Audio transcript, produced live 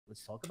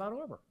Let's talk about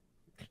Armor.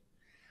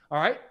 All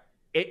right.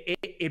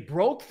 It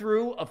broke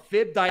through a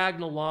fib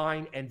diagonal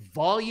line, and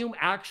volume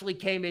actually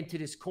came into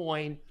this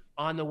coin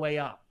on the way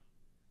up.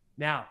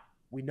 Now,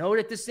 we know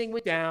that this thing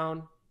went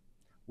down.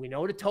 We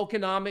know the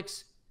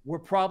tokenomics were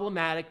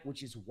problematic,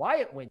 which is why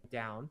it went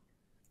down.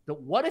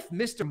 But what if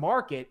Mr.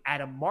 Market,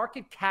 at a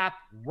market cap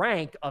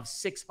rank of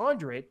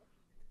 600,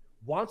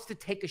 wants to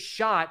take a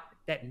shot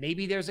that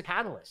maybe there's a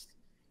catalyst?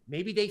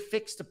 Maybe they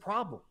fixed the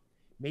problem.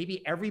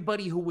 Maybe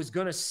everybody who was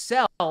going to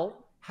sell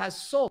has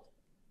sold.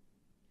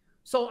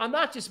 So I'm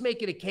not just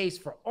making a case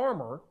for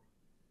Armor.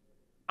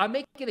 I'm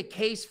making a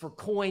case for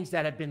coins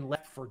that have been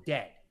left for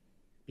dead,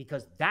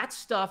 because that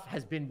stuff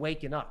has been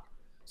waking up.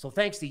 So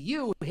thanks to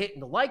you hitting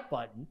the like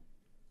button,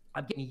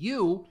 I'm getting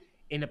you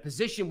in a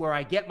position where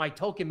I get my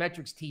Token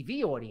Metrics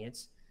TV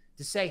audience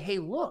to say, hey,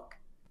 look,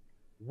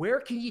 where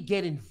can you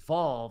get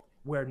involved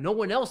where no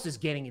one else is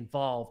getting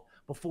involved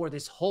before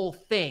this whole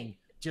thing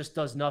just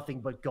does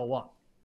nothing but go up?